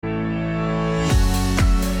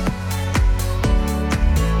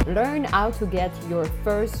learn how to get your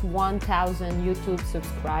first 1,000 YouTube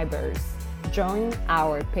subscribers. Join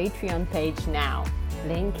our Patreon page now.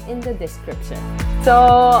 Link in the description.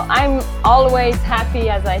 So I'm always happy,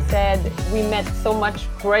 as I said, we met so much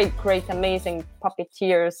great, amazing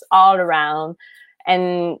puppeteers all around.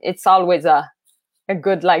 And it's always a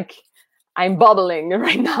good, like, I'm bubbling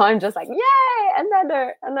right now. I'm just like, yay,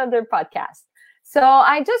 another podcast. So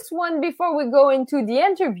I just want, before we go into the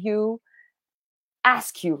interview,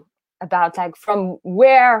 ask you about, like, from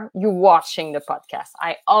where you're watching the podcast.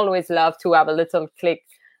 I always love to have a little click.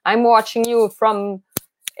 I'm watching you from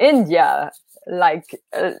India, like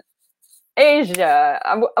Asia,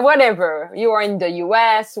 whatever. You are in the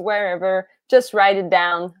US, wherever. Just write it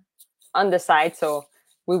down on the side so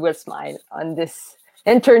we will smile on this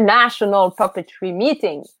international puppetry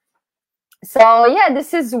meeting. So yeah,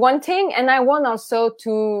 this is one thing. And I want also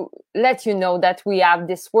to let you know that we have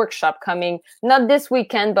this workshop coming, not this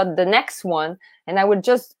weekend, but the next one. And I will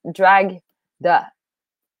just drag the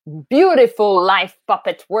beautiful live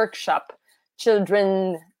puppet workshop,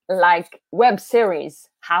 children like web series,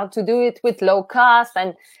 how to do it with low cost.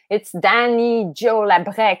 And it's Danny, Joe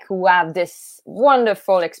Labrec, who have this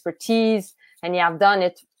wonderful expertise, and you have done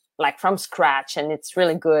it like from scratch, and it's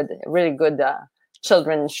really good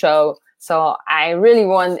children's show. So I really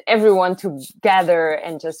want everyone to gather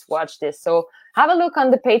and just watch this. So have a look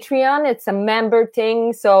on the Patreon. It's a member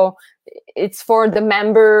thing, so it's for the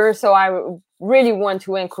member. So I really want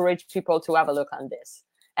to encourage people to have a look on this.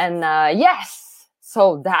 And yes,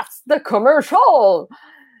 so that's the commercial.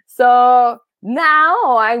 So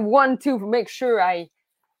now I want to make sure I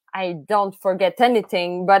don't forget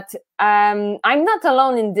anything, but I'm not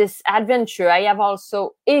alone in this adventure. I have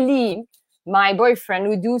also Eli, my boyfriend,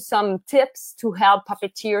 who do some tips to help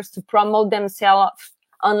puppeteers to promote themselves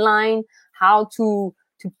online, how to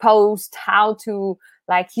post, how to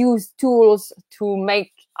like use tools to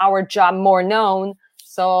make our job more known.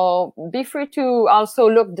 So be free to also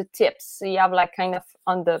look the tips. You have like kind of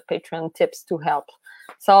on the Patreon tips to help.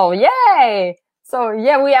 So yay! So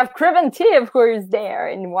yeah, we have Preventive who is there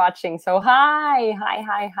and watching. So hi,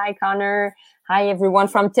 Connor. Hi everyone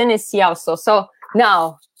from Tennessee also. So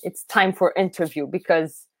now it's time for interview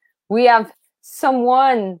because we have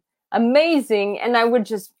someone amazing, and I would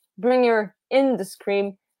just bring her in the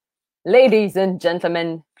screen. Ladies and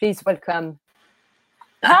gentlemen, please welcome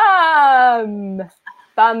Pam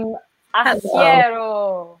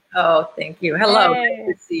Arciero. Oh, thank you. Hello, Hey.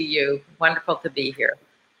 Nice to see you. Wonderful to be here.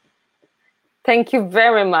 Thank you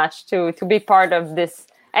very much to be part of this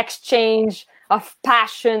exchange of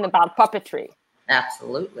passion about puppetry.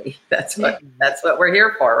 Absolutely. That's what we're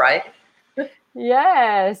here for, right?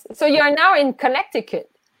 Yes. So you are now in Connecticut.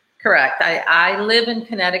 Correct. I live in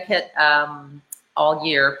Connecticut all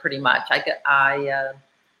year, pretty much.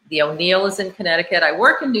 The O'Neill is in Connecticut. I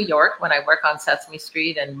work in New York when I work on Sesame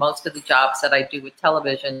Street, and most of the jobs that I do with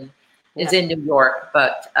television is in New York.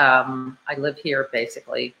 But I live here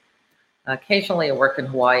basically. Occasionally I work in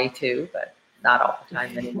Hawaii too, but not all the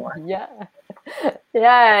time anymore.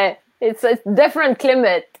 Yeah. It's a different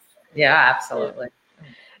climate. Yeah, absolutely.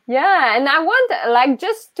 Yeah, and I want, like,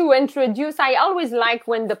 just to introduce, I always like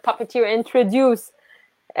when the puppeteer introduce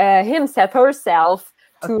herself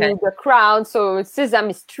to the crowd. So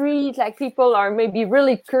Sesame Street, like, people are maybe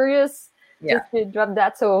really curious. Just to drop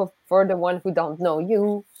that. So for the one who don't know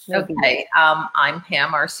you. Maybe. Okay, I'm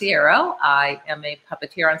Pam Arciero. I am a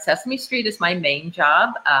puppeteer on Sesame Street is my main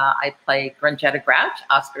job. I play Grangetta Grouch,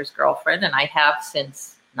 Oscar's girlfriend, and I have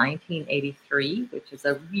since 1983, which is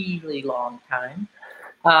a really long time.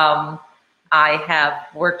 I have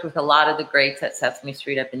worked with a lot of the greats at Sesame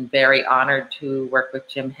Street. I've been very honored to work with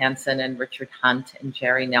Jim Henson and Richard Hunt and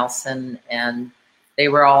Jerry Nelson, and they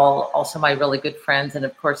were all also my really good friends. And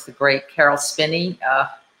of course, the great Carol Spinney,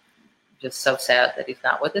 just so sad that he's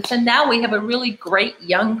not with us. And now we have a really great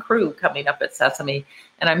young crew coming up at Sesame,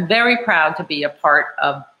 and I'm very proud to be a part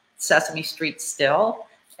of Sesame Street still.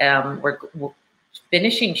 We're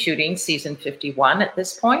finishing shooting season 51 at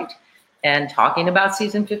this point and talking about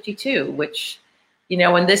season 52, which, you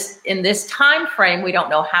know, in this time frame, we don't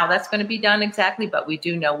know how that's going to be done exactly, but we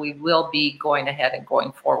do know we will be going ahead and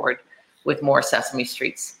going forward with more Sesame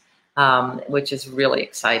Streets, which is really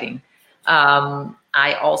exciting.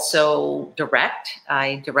 I also direct.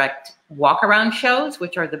 I direct walk-around shows,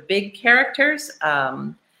 which are the big characters.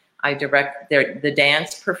 I direct the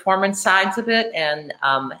dance performance sides of it, and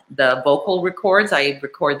the vocal records. I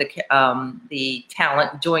record the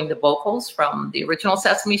talent doing the vocals from the original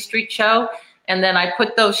Sesame Street show, and then I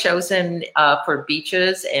put those shows in for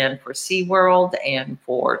Beaches and for SeaWorld and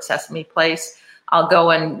for Sesame Place. I'll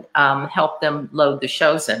go and help them load the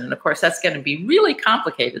shows in. And of course, that's going to be really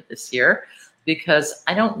complicated this year because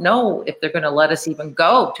I don't know if they're going to let us even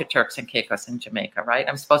go to Turks and Caicos in Jamaica, right?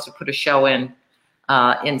 I'm supposed to put a show in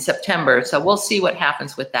September. So we'll see what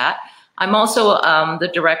happens with that. I'm also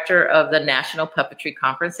the director of the National Puppetry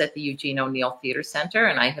Conference at the Eugene O'Neill Theater Center,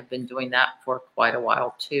 and I have been doing that for quite a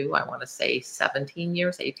while too. I want to say 17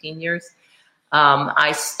 years, 18 years.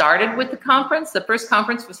 I started with the conference. The first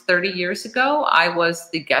conference was 30 years ago. I was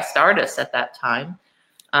the guest artist at that time.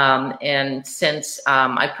 And since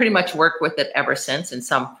I pretty much worked with it ever since in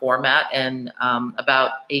some format. And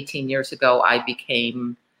about 18 years ago, I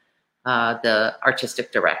became the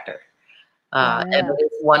artistic director. And it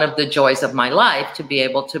is one of the joys of my life to be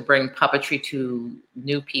able to bring puppetry to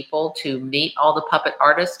new people, to meet all the puppet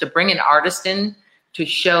artists, to bring an artist in to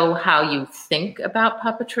show how you think about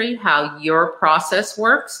puppetry, how your process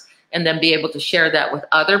works, and then be able to share that with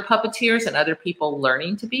other puppeteers and other people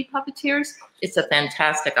learning to be puppeteers. It's a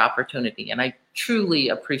fantastic opportunity, and I truly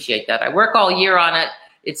appreciate that. I work all year on it.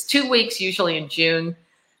 It's 2 weeks, usually in June.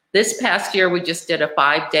 This past year, we just did a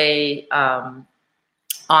 5-day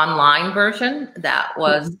online version that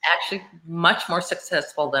was actually much more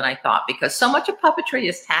successful than I thought, because so much of puppetry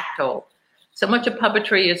is tactile. So much of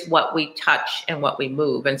puppetry is what we touch and what we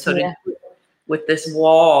move. And so with this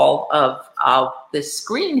wall of this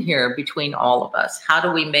screen here between all of us, how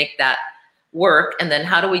do we make that work? And then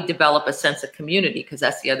how do we develop a sense of community? Because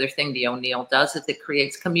that's the other thing the O'Neill does, is it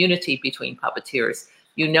creates community between puppeteers.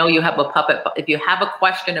 You know, you have a puppet. If you have a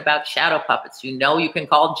question about shadow puppets, you know, you can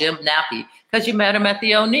call Jim Nappy because you met him at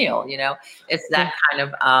the O'Neill. You know, it's that kind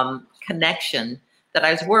of connection that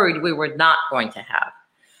I was worried we were not going to have.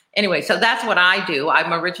 Anyway, so that's what I do.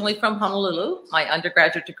 I'm originally from Honolulu. My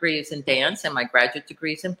undergraduate degree is in dance and my graduate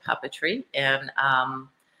degree is in puppetry. And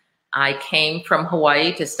I came from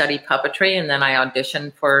Hawaii to study puppetry, and then I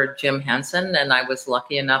auditioned for Jim Henson, and I was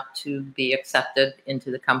lucky enough to be accepted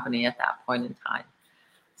into the company at that point in time.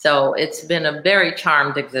 So it's been a very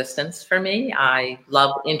charmed existence for me. I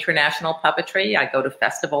love international puppetry. I go to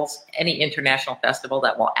festivals, any international festival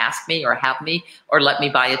that will ask me or have me or let me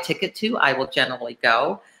buy a ticket to, I will generally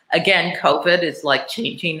go. Again, COVID is like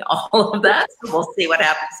changing all of that, so we'll see what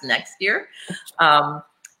happens next year.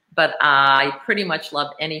 But I pretty much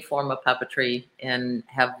love any form of puppetry and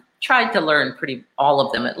have tried to learn all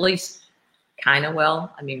of them, at least kind of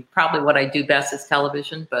well. I mean, probably what I do best is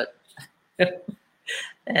television, but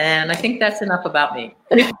and I think that's enough about me.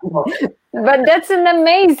 But that's an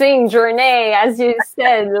amazing journey, as you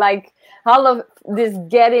said, like all of this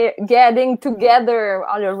getting together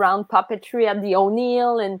all around puppetry at the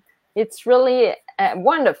O'Neill, and it's really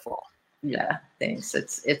wonderful. Yeah, thanks.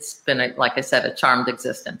 It's been, like I said, a charmed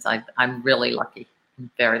existence. I'm really lucky,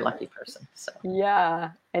 very lucky person. So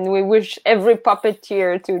yeah, and we wish every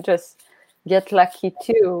puppeteer to just get lucky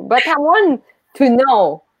too. But I want to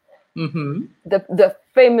know the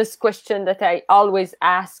famous question that I always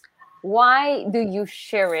ask: why do you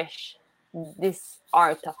cherish this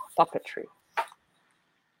art of puppetry?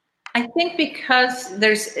 I think because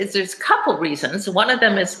there's a couple reasons. One of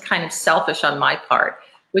them is kind of selfish on my part,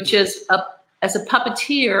 which is as a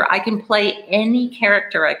puppeteer, I can play any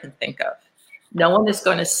character I can think of. No one is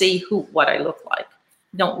going to see what I look like.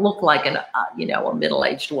 I don't look like a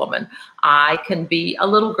middle-aged woman. I can be a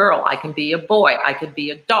little girl. I can be a boy. I can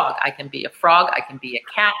be a dog. I can be a frog. I can be a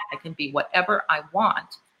cat. I can be whatever I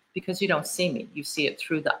want, because you don't see me. You see it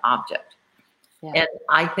through the object. Yeah. And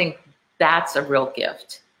I think that's a real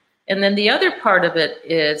gift. And then the other part of it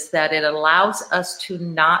is that it allows us to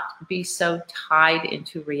not be so tied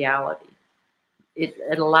into reality.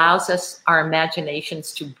 It allows us, our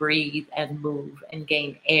imaginations, to breathe and move and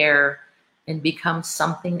gain air and become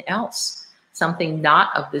something else, something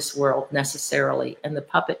not of this world necessarily. And the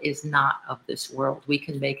puppet is not of this world. We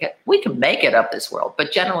can make it of this world,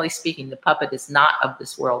 but generally speaking, the puppet is not of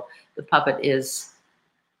this world. The puppet is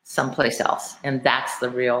someplace else. And that's the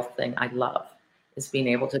real thing I love, is being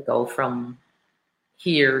able to go from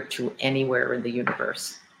here to anywhere in the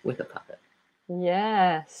universe with a puppet.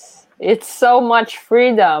 Yes, it's so much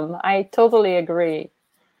freedom. I totally agree.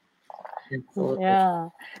 Absolutely. Yeah.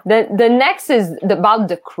 The next is about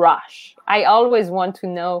the crush. I always want to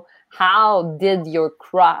know, how did your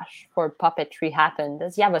crush for puppetry happen?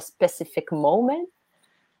 Does he have a specific moment?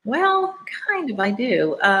 Well, kind of, I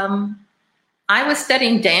do. I was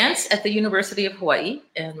studying dance at the University of Hawaii,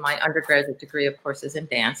 and my undergraduate degree, of course, is in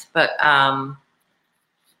dance. But a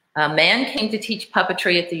man came to teach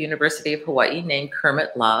puppetry at the University of Hawaii named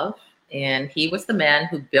Kermit Love. And he was the man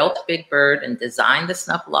who built Big Bird and designed the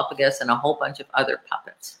Snuffleupagus and a whole bunch of other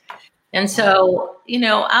puppets. And so,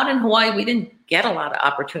 out in Hawaii, we didn't get a lot of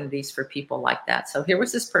opportunities for people like that. So here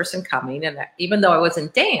was this person coming, and even though I was in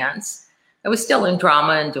dance, I was still in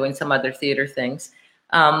drama and doing some other theater things.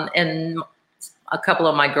 And a couple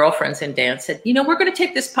of my girlfriends in dance said, we're going to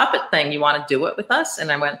take this puppet thing. You want to do it with us?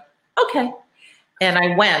 And I went, okay. And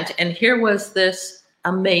I went, and here was this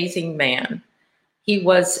amazing man. He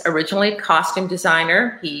was originally a costume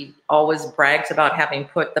designer. He always brags about having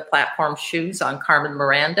put the platform shoes on Carmen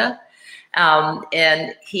Miranda.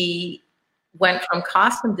 And he went from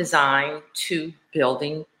costume design to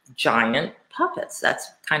building giant puppets.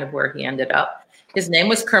 That's kind of where he ended up. His name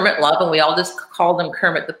was Kermit Love, and we all just called him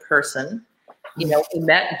Kermit the person. He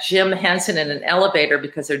met Jim Henson in an elevator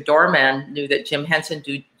because their doorman knew that Jim Henson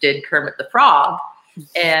did Kermit the Frog.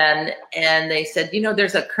 And they said,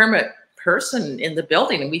 there's a Kermit person in the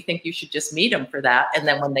building, and we think you should just meet him for that. And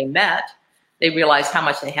then when they met, they realized how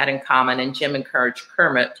much they had in common, and Jim encouraged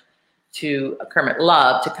Kermit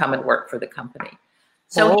Love to come and work for the company.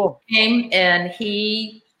 So he came and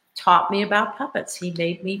he taught me about puppets. He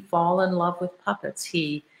made me fall in love with puppets.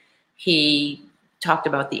 He talked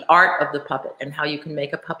about the art of the puppet and how you can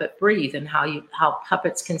make a puppet breathe, and how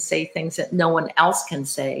puppets can say things that no one else can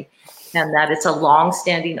say, and that it's a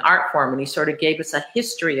long-standing art form. And he sort of gave us a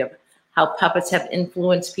history of how puppets have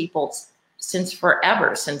influenced people since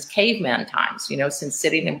forever, since caveman times, since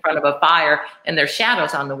sitting in front of a fire and there's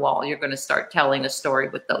shadows on the wall, you're going to start telling a story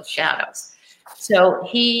with those shadows. So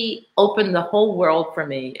he opened the whole world for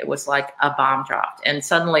me. It was like a bomb dropped. And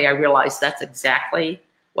suddenly I realized that's exactly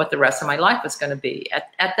what the rest of my life was going to be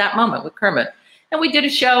at that moment with Kermit. And we did a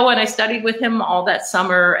show, and I studied with him all that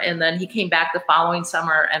summer. And then he came back the following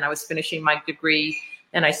summer, and I was finishing my degree,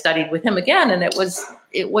 and I studied with him again. And it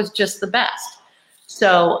was just the best.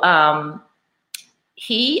 So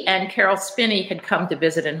he and Carol Spinney had come to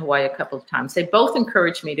visit in Hawaii a couple of times. They both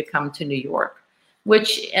encouraged me to come to New York,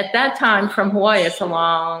 which at that time from Hawaii, it's a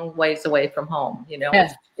long ways away from home.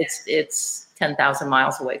 Yeah. It's 10,000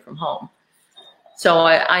 miles away from home. So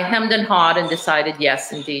I hemmed and hawed and decided,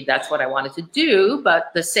 yes, indeed, that's what I wanted to do.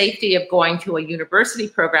 But the safety of going to a university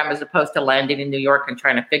program as opposed to landing in New York and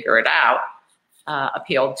trying to figure it out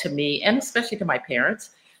appealed to me, and especially to my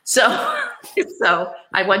parents. So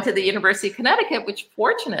I went to the University of Connecticut, which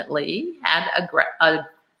fortunately had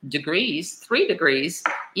three degrees,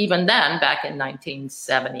 even then, back in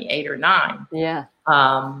 1978 or 9. Yeah.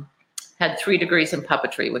 Had 3 degrees in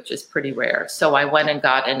puppetry, which is pretty rare. So I went and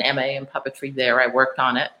got an MA in puppetry there. I worked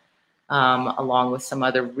on it along with some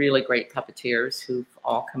other really great puppeteers who've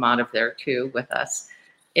all come out of there too with us.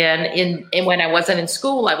 And when I wasn't in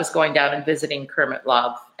school, I was going down and visiting Kermit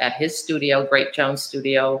Love at his studio, Great Jones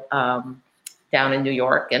Studio, down in New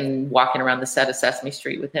York, and walking around the set of Sesame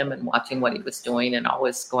Street with him and watching what he was doing, and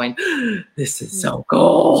always going, this is so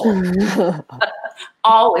cool.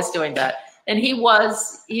 Always doing that. And he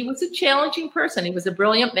was a challenging person. He was a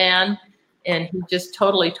brilliant man, and he just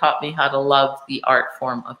totally taught me how to love the art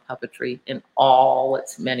form of puppetry in all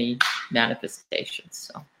its many manifestations.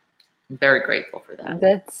 So I'm very grateful for that.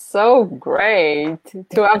 That's so great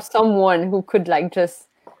to have someone who could just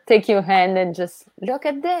take your hand and just look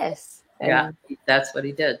at this. And yeah, that's what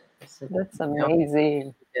he did. That's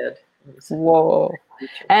amazing. He did. Whoa.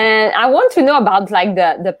 And I want to know about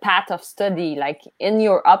the path of study, in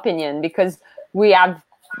your opinion, because we have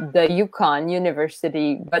the UConn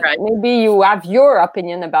University, but right. Maybe you have your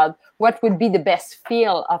opinion about what would be the best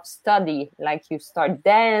field of study. You start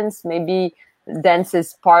dance, maybe dance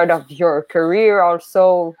is part of your career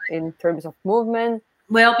also in terms of movement.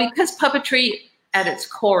 Well, because puppetry at its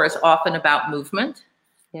core is often about movement.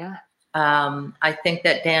 Yeah. I think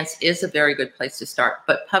that dance is a very good place to start,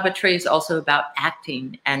 but puppetry is also about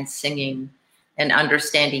acting and singing and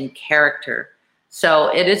understanding character.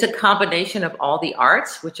 So it is a combination of all the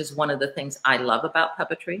arts, which is one of the things I love about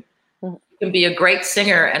puppetry. Mm-hmm. You can be a great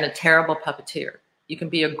singer and a terrible puppeteer. You can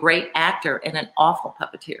be a great actor and an awful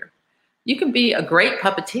puppeteer. You can be a great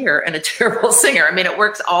puppeteer and a terrible singer. I mean, it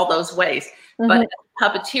works all those ways. Mm-hmm. But as a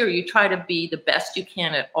puppeteer, you try to be the best you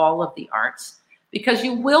can at all of the arts, because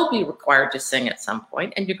you will be required to sing at some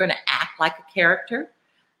point, and you're going to act like a character.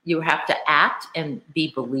 You have to act and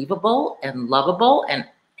be believable and lovable and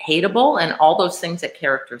hateable and all those things that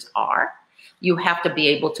characters are. You have to be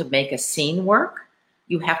able to make a scene work.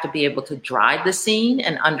 You have to be able to drive the scene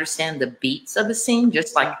and understand the beats of the scene,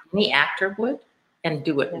 just like any actor would, and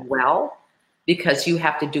do it well, because you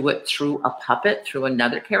have to do it through a puppet, through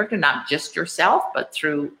another character, not just yourself, but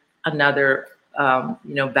through another,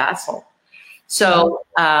 vassal. So,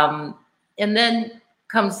 and then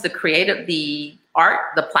comes the creative, the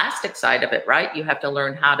art, the plastic side of it, right? You have to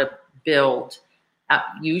learn how to build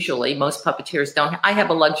Usually, most puppeteers don't. I have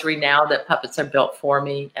a luxury now that puppets are built for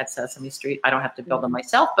me at Sesame Street. I don't have to build them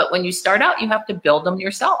myself. But when you start out, you have to build them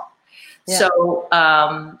yourself. Yeah. So,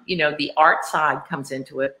 the art side comes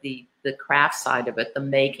into it, the craft side of it, the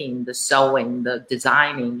making, the sewing, the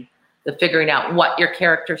designing, the figuring out what your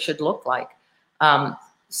character should look like.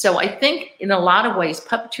 So I think in a lot of ways,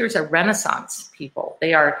 puppeteers are Renaissance people.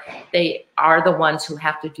 They are the ones who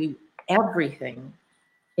have to do everything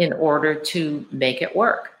in order to make it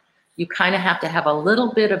work. You kind of have to have a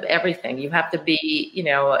little bit of everything. You have to be,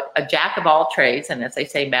 a jack of all trades, and as they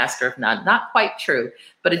say, master of none. Not quite true,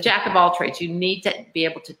 but a jack of all trades. You need to be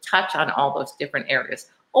able to touch on all those different areas.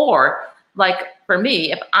 Or, like for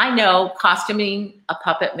me, if I know costuming a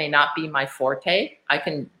puppet may not be my forte, I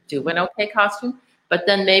can do an okay costume, but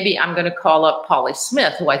then maybe I'm going to call up Polly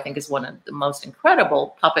Smith, who I think is one of the most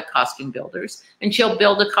incredible puppet costume builders, and she'll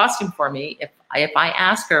build a costume for me if I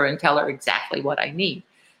ask her and tell her exactly what I need.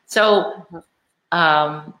 So,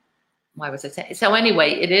 why was I saying? So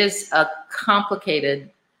anyway, it is a complicated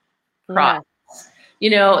process,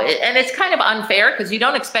 and it's kind of unfair because you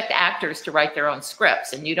don't expect actors to write their own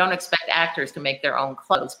scripts and you don't expect actors to make their own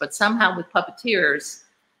clothes, but somehow with puppeteers,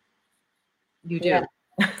 you do. Yeah.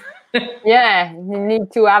 Yeah, you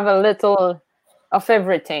need to have a little of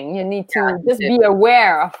everything. You need to just be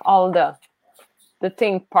aware of all the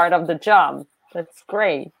thing part of the job. That's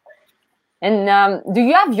great. And do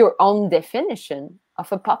you have your own definition of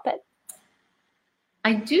a puppet?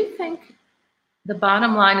 I do think the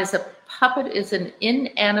bottom line is a puppet is an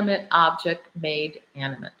inanimate object made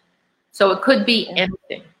animate. So it could be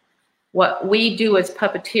anything. What we do as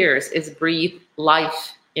puppeteers is breathe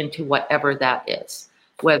life into whatever that is,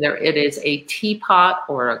 whether it is a teapot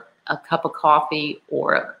or a cup of coffee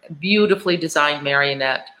or a beautifully designed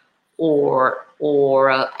marionette or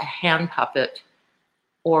a hand puppet,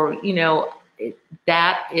 or,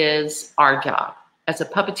 that is our job. As a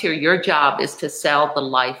puppeteer, your job is to sell the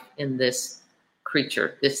life in this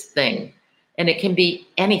creature, this thing. And it can be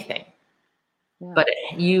anything. Yeah. But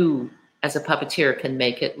you, as a puppeteer, can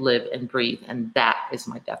make it live and breathe. And that is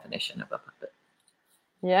my definition of a puppet.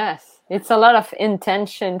 Yes. It's a lot of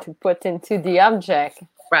intention to put into the object.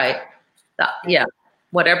 Right. Yeah.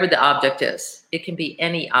 Whatever the object is. It can be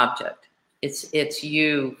any object. It's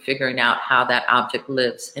you figuring out how that object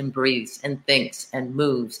lives and breathes and thinks and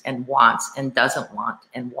moves and wants and doesn't want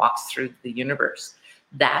and walks through the universe.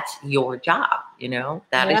 That's your job,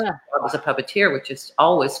 That is your job as a puppeteer, which is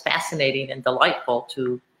always fascinating and delightful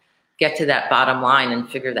to get to that bottom line and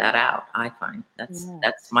figure that out. I find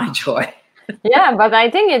that's my joy. Yeah, but I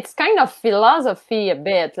think it's kind of philosophy a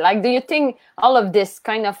bit. Like, do you think all of this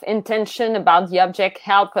kind of intention about the object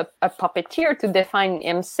help a puppeteer to define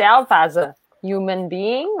himself as a human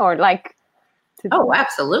being, or like? Oh,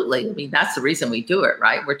 absolutely. I mean, that's the reason we do it,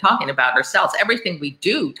 right? We're talking about ourselves. Everything we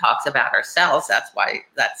do talks about ourselves. That's why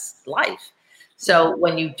that's life. So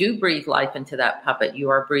when you do breathe life into that puppet, you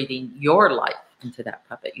are breathing your life into that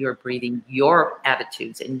puppet. You're breathing your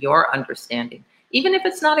attitudes and your understanding. Even if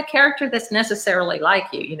it's not a character that's necessarily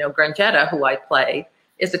like you. Grangetta, who I play,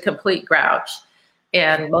 is a complete grouch.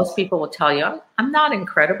 And most people will tell you, I'm not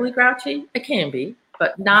incredibly grouchy. I can be,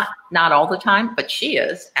 but not all the time. But she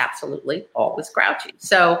is absolutely always grouchy.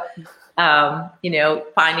 So,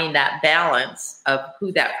 finding that balance of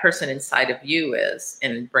who that person inside of you is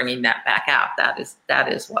and bringing that back out,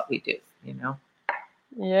 that is what we do,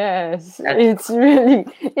 Yes, it's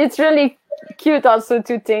really cute also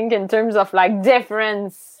to think in terms of like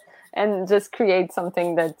difference and just create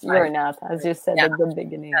something that you're not, as you said at the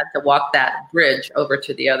beginning. To walk that bridge over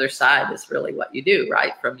to the other side is really what you do,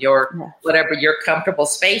 right? From your whatever your comfortable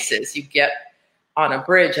space is, you get on a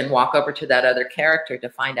bridge and walk over to that other character to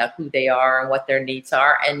find out who they are and what their needs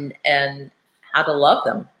are and how to love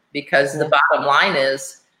them. Because the bottom line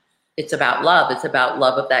is it's about love. It's about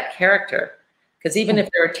love of that character. Because even if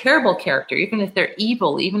they're a terrible character, even if they're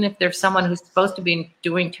evil, even if they're someone who's supposed to be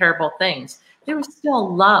doing terrible things, there is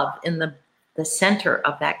still love in the center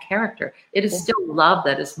of that character. It is still love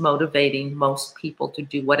that is motivating most people to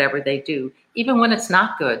do whatever they do, even when it's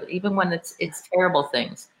not good, even when it's terrible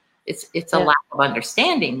things. It's a lack of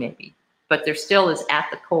understanding maybe, but there still is at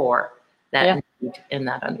the core that need in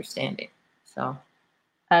that understanding. So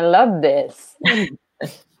I love this.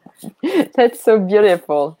 That's so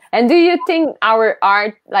beautiful. And do you think our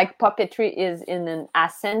art, like puppetry, is in an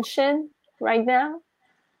ascension right now?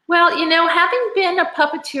 Well, having been a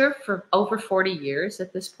puppeteer for over 40 years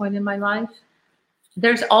at this point in my life,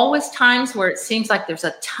 there's always times where it seems like there's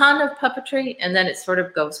a ton of puppetry and then it sort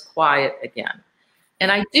of goes quiet again.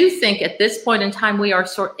 And I do think at this point in time, we are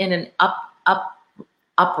sort in an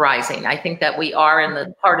uprising. I think that we are in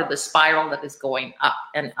the part of the spiral that is going up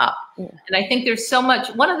and up. Yeah. And I think there's so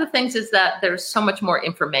much, one of the things is that there's so much more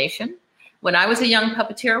information. When I was a young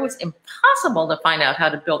puppeteer, it was impossible to find out how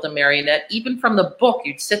to build a marionette. Even from the book,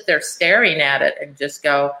 you'd sit there staring at it and just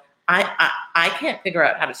go, I can't figure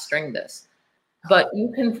out how to string this. But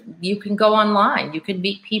you can go online. You can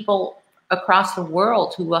meet people across the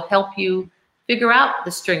world who will help you figure out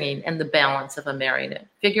the stringing and the balance of a marionette,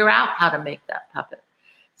 figure out how to make that puppet.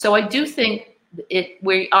 So I do think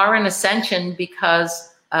we are in ascension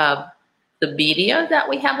because of the media that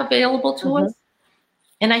we have available to us.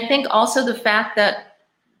 And I think also the fact that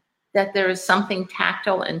there is something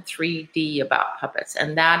tactile and 3D about puppets.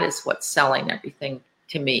 And that is what's selling everything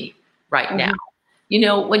to me right now. You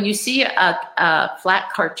know, when you see a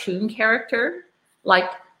flat cartoon character, like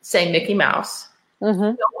say Mickey Mouse, you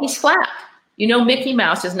know, he's flat. You know, Mickey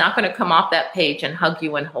Mouse is not going to come off that page and hug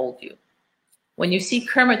you and hold you. When you see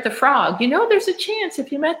Kermit the Frog, you know there's a chance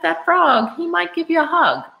if you met that frog, he might give you a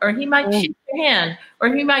hug, or he might shake your hand,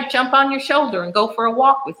 or he might jump on your shoulder and go for a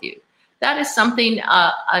walk with you. That is something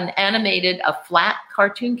a flat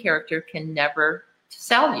cartoon character can never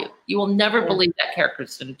sell you. You will never believe that character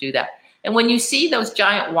is going to do that. And when you see those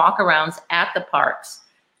giant walk-arounds at the parks,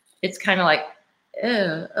 it's kind of like,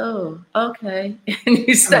 oh, okay. And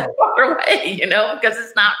you step away, you know, because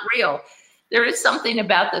it's not real. There is something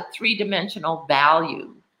about the three-dimensional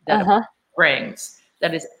value that it brings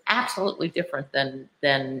that is absolutely different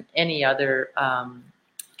than any other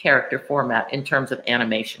character format in terms of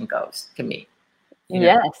animation goes, to me. You know?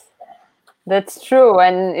 Yes, that's true.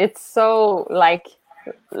 And it's so like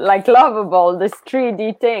lovable, this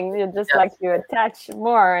 3D thing. You just like you attach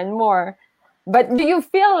more and more. But do you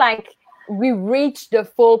feel like we reached the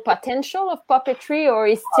full potential of puppetry, or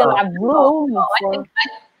is still a room for...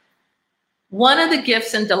 One of the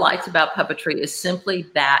gifts and delights about puppetry is simply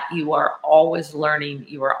that you are always learning,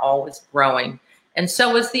 you are always growing. And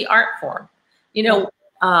so is the art form. You know,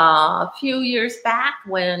 a few years back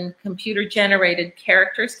when computer-generated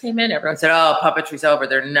characters came in, everyone said, oh, puppetry's over.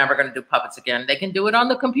 They're never going to do puppets again. They can do it on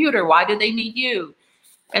the computer. Why do they need you?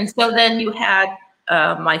 And so then you had,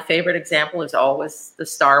 my favorite example is always the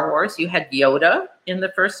Star Wars. You had Yoda in the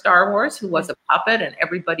first Star Wars, who was a puppet and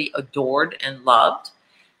everybody adored and loved.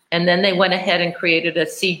 And then they went ahead and created a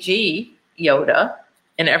CG Yoda,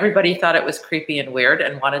 and everybody thought it was creepy and weird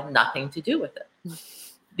and wanted nothing to do with it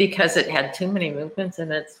because it had too many movements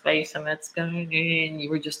in its face and it's going, and you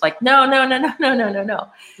were just like, no.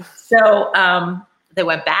 So they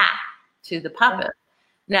went back to the puppet.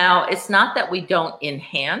 Now, it's not that we don't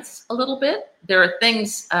enhance a little bit. There are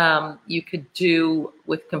things you could do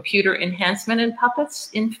with computer enhancement in puppets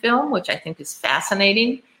in film, which I think is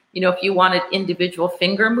fascinating. You know, if you wanted individual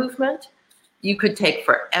finger movement, you could take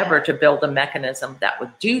forever to build a mechanism that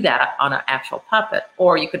would do that on an actual puppet.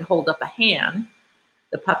 Or you could hold up a hand,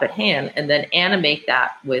 the puppet hand, and then animate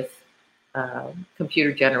that with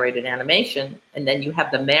computer-generated animation. And then you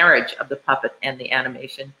have the marriage of the puppet and the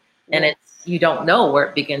animation. And you don't know where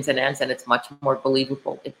it begins and ends, and it's much more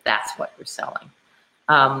believable if that's what you're selling.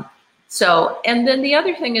 And then the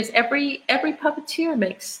other thing is every puppeteer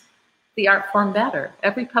makes the art form better.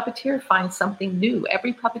 Every puppeteer finds something new.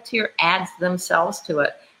 Every puppeteer adds themselves to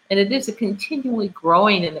it. And it is a continually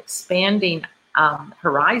growing and expanding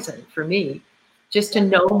horizon for me, just to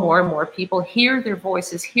know more and more people, hear their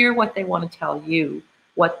voices, hear what they want to tell you,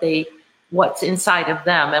 what's inside of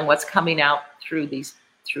them and what's coming out through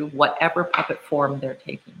whatever puppet form they're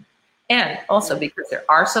taking. And also because there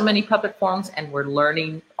are so many puppet forms and we're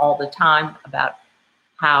learning all the time about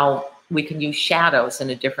how we can use shadows in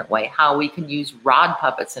a different way, how we can use rod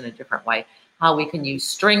puppets in a different way, how we can use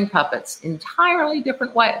string puppets entirely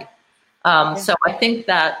different way. So I think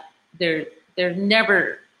that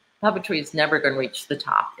puppetry is never going to reach the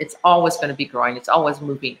top. It's always going to be growing. It's always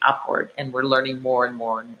moving upward, and we're learning more and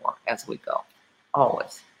more and more as we go.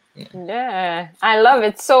 Always. Yeah, I love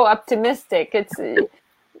it. So optimistic. It's,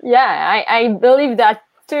 I believe that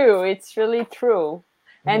too. It's really true.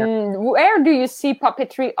 And where do you see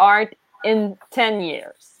puppetry art in 10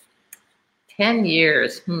 years? 10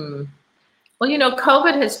 years. Well, you know,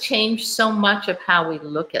 COVID has changed so much of how we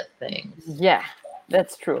look at things. Yeah,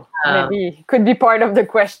 that's true. Maybe could be part of the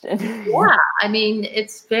question. Yeah, I mean,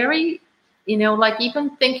 it's very, you know, like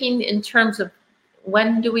even thinking in terms of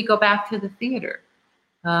when do we go back to the theater?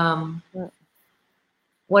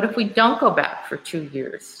 What if we don't go back for 2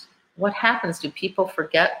 years? What happens? Do people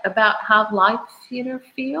forget about how live theater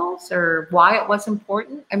feels or why it was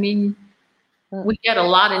important? I mean, we get a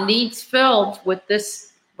lot of needs filled with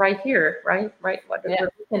this right here, right? What we're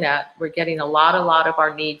looking at, we're getting a lot of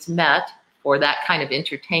our needs met for that kind of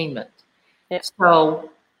entertainment. Yeah. So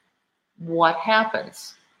what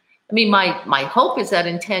happens? I mean, my hope is that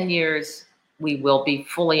in 10 years, we will be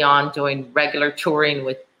fully on doing regular touring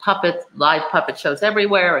with puppets, live puppet shows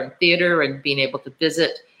everywhere, and theater, and being able to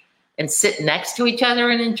visit and sit next to each other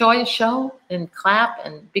and enjoy a show and clap.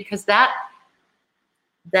 And because that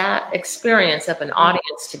experience of an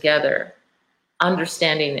audience together,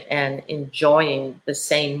 understanding and enjoying the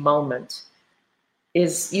same moment,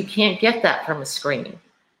 is, you can't get that from a screen.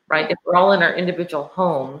 Right? If we're all in our individual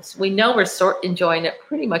homes, we know we're enjoying it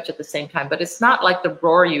pretty much at the same time, but it's not like the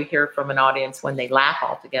roar you hear from an audience when they laugh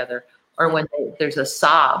all together, or when there's a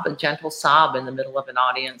sob, a gentle sob in the middle of an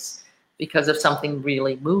audience because of something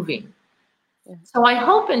really moving. So I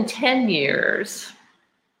hope in 10 years,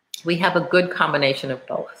 we have a good combination of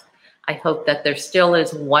both. I hope that there still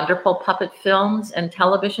is wonderful puppet films and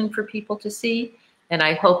television for people to see, and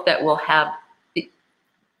I hope that we'll have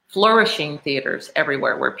flourishing theaters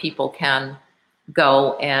everywhere where people can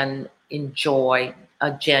go and enjoy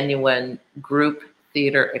a genuine group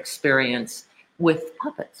theater experience with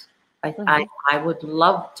puppets. I would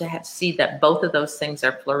love to see that both of those things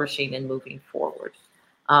are flourishing and moving forward.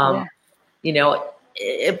 You know,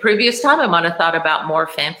 at previous time, I might have thought about more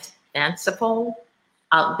fanciful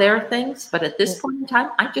out there things, but at this point in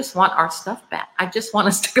time, I just want our stuff back. I just want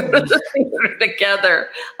us to go to the theater together.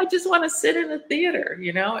 I just want to sit in the theater.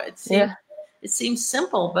 You know, it seems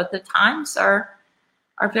simple, but the times are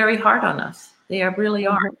very hard on us. They really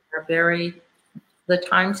are. The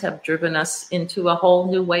times have driven us into a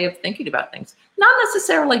whole new way of thinking about things. Not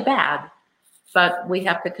necessarily bad, but we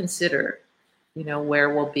have to consider, you know,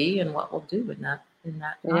 where we'll be and what we'll do in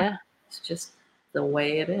that time. It's just the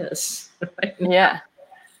way it is. Right?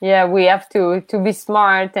 Yeah, we have to be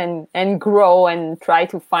smart and grow and try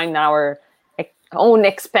to find our own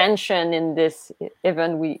expansion in this,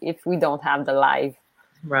 even if we don't have the live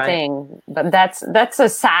thing. But that's a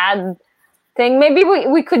sad thing. Maybe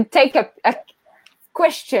we could take a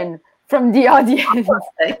question from the audience.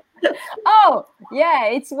 Oh, yeah,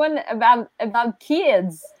 it's one about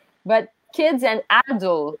kids, but kids and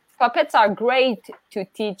adults. Puppets are great to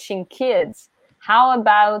teaching kids. How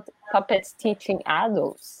about puppets teaching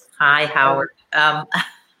adults? Hi, Howard. I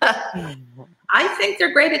think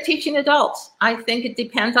they're great at teaching adults. I think it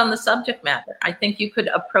depends on the subject matter. I think you could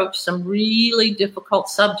approach some really difficult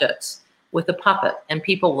subjects with a puppet and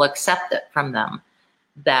people will accept it from them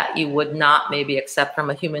that you would not maybe accept from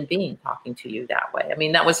a human being talking to you that way. I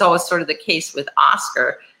mean, that was always sort of the case with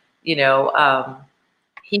Oscar. You know,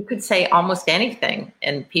 he could say almost anything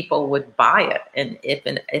and people would buy it. And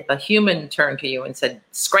if a human turned to you and said,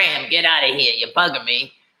 "Scram, get out of here, you're bugging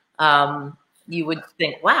me," you would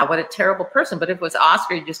think, wow, what a terrible person. But if it was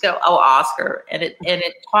Oscar, you just go, "Oh, Oscar." And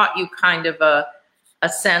it taught you kind of a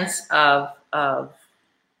sense of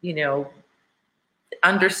you know,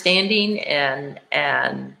 understanding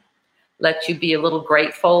and let you be a little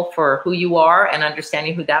grateful for who you are and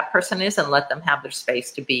understanding who that person is and let them have their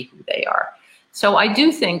space to be who they are. So I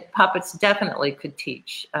do think puppets definitely could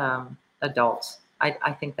teach adults.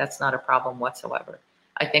 I think that's not a problem whatsoever.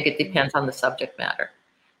 I think it depends on the subject matter,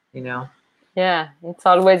 you know. Yeah, it's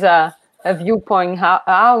always a viewpoint,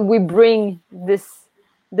 how we bring the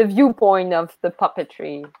viewpoint of the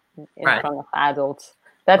puppetry in front of adults.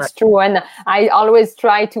 That's true. And I always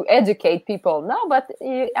try to educate people. No, but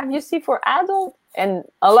have you seen for adults? And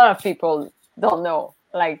a lot of people don't know.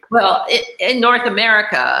 Like, well, in North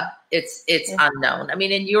America, it's unknown. I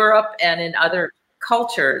mean, in Europe and in other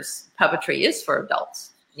cultures, puppetry is for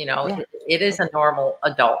adults. You know, it is a normal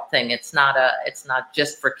adult thing. It's not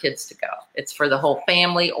just for kids to go. It's for the whole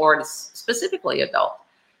family, or it's specifically adult.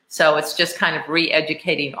 So it's just kind of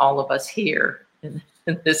re-educating all of us here in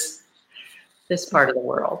this part of the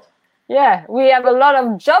world. Yeah, we have a lot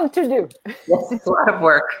of job to do. Yes, it's a lot of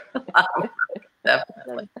work.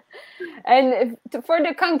 Definitely. And for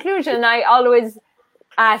the conclusion, I always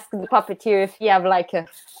ask the puppeteer if you have like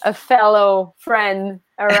a fellow friend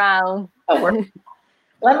around.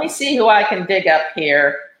 Let me see who I can dig up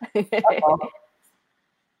here.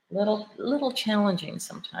 Little challenging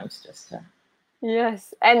sometimes, just to.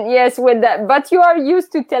 Yes, and yes, with that. But you are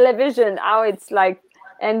used to television. How it's like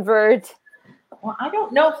invert. Well, I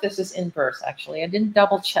don't know if this is inverse, actually. I didn't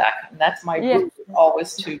double check. And that's my rule,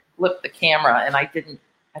 always to flip the camera. And I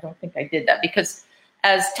don't think I did that, because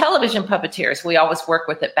as television puppeteers, we always work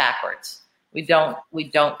with it backwards. We don't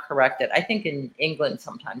correct it. I think in England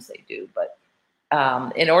sometimes they do, but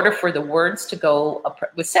in order for the words to go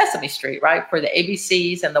with Sesame Street, right, for the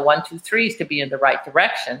ABCs and the 1, 2, 3s to be in the right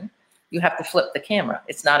direction, you have to flip the camera.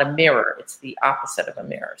 It's not a mirror. It's the opposite of a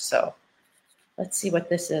mirror. So let's see what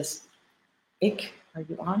this is. Ik, are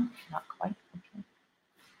you on? Not quite. Okay.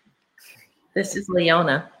 This is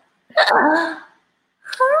Leona. Hi.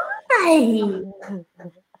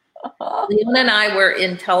 Leona and I were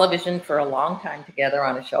in television for a long time together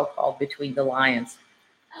on a show called Between the Lions.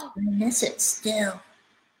 I miss it still.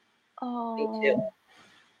 Me too.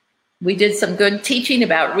 We did some good teaching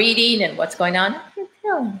about reading and what's going on.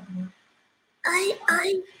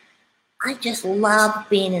 I just love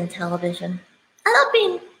being in television. I love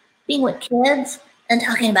being with kids and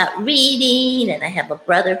talking about reading. And I have a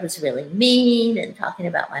brother who's really mean and talking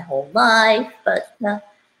about my whole life. But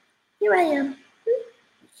here I am.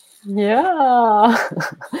 Yeah.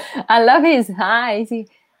 I love his eyes. I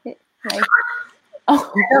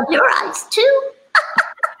love your eyes too.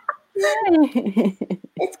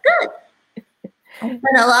 It's good. I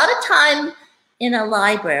spent a lot of time in a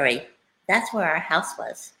library. That's where our house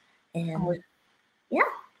was. And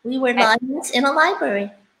we were lions in a library.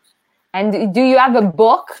 And do you have a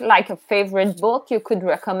book, like a favorite book you could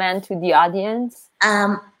recommend to the audience?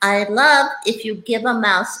 I love If You Give a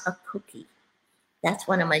Mouse a Cookie. That's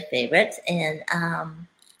one of my favorites. And I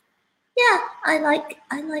like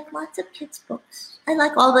lots of kids' books. I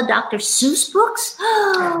like all the Dr. Seuss books.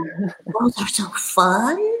 Those are so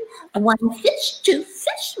fun. 1 fish, 2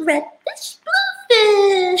 fish, red fish,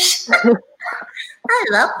 blue fish. I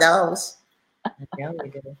love those. Yeah, we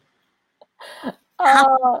do.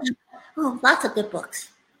 Lots of good books.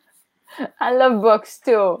 I love books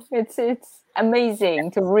too. It's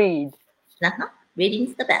amazing to read.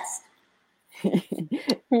 Reading's the best.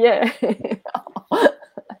 Yeah.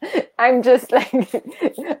 I'm just like, You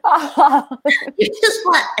just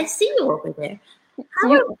what? I see you over there.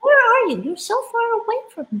 Where are you? You're so far away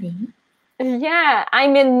from me. Yeah,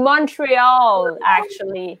 I'm in Montreal,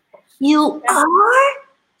 actually. You are?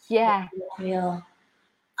 Yeah. Montreal.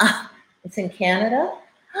 It's in Canada.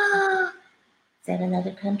 Is that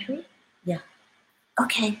another country? Yeah.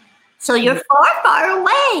 Okay. So you're far, far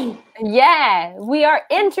away. Yeah, we are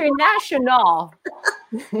international.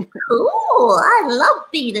 Cool. I love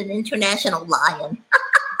being an international lion.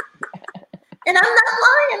 And I'm not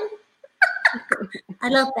lying. I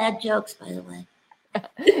love bad jokes, by the way.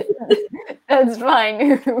 That's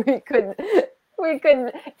fine. We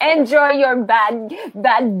could enjoy your bad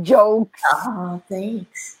jokes. Oh,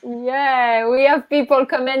 thanks. Yeah, we have people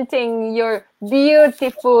commenting your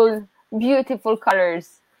beautiful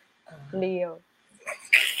colors, Leo.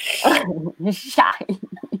 Shy.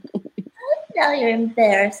 Now you're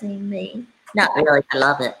embarrassing me. Not really. I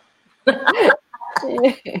love it.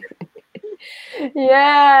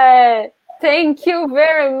 Yeah. Thank you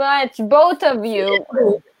very much, both of you.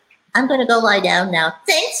 I'm going to go lie down now.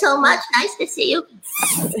 Thanks so much. Nice to see you.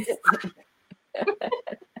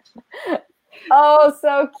 Oh,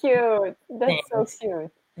 so cute. That's Thanks. so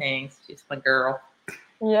cute. Thanks. She's my girl.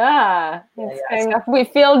 Yeah. It's kind of, we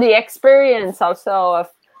feel the experience also of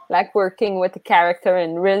like working with the character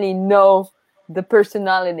and really know the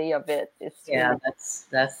personality of it. Really, that's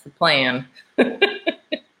the plan. That's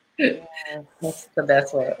the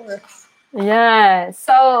best way it works. Yeah.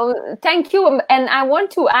 So thank you. And I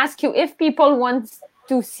want to ask you if people want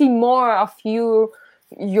to see more of you,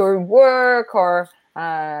 your work, or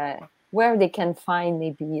where they can find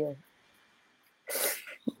maybe.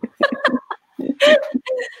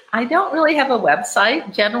 I don't really have a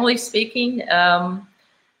website. Generally speaking,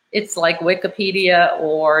 it's like Wikipedia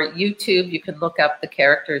or YouTube. You can look up the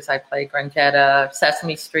characters I play, Grangetta,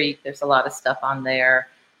 Sesame Street. There's a lot of stuff on there.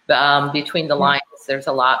 Between the Lions, there's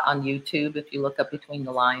a lot on YouTube if you look up Between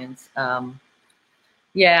the Lions.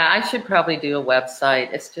 I should probably do a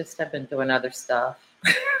website. It's just I've been doing other stuff.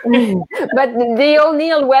 But the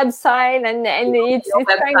O'Neill website and it's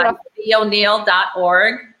kind of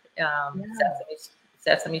theo'neill.org,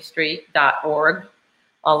 sesamestreet.org.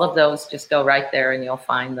 All of those just go right there and you'll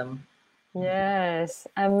find them. Yes,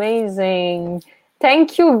 amazing.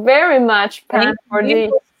 Thank you very much, Pam.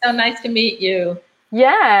 So nice to meet you.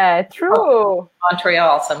 Yeah, true.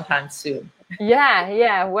 Montreal sometime soon.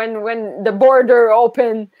 Yeah. When the border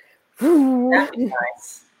open, That'd be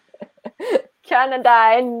nice. Canada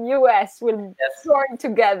and US will join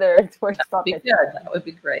together. That would be good. That would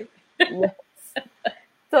be great. Yes,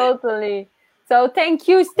 totally. So thank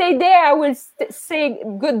you. Stay there. I will say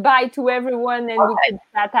goodbye to everyone and we can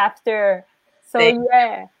chat after. So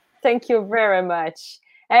thank you very much.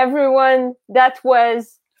 Everyone, that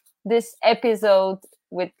was this episode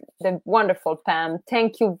with the wonderful Pam.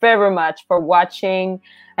 Thank you very much for watching.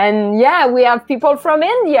 And we have people from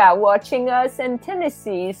India watching us in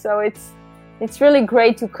Tennessee. So it's It's really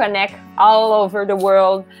great to connect all over the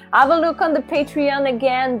world. Have a look on the Patreon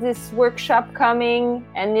again, this workshop coming,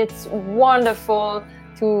 and it's wonderful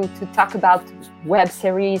to talk about web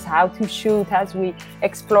series, how to shoot as we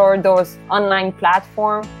explore those online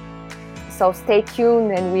platforms. So stay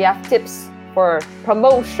tuned, and we have tips for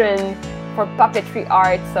promotion, for puppetry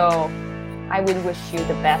art. So I will wish you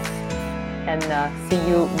the best and see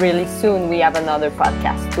you really soon. We have another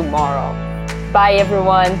podcast tomorrow. Bye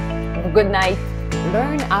everyone. Have a good night.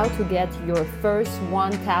 Learn how to get your first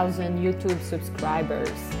 1,000 YouTube subscribers.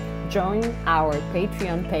 Join our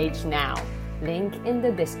Patreon page now. Link in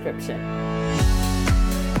the description.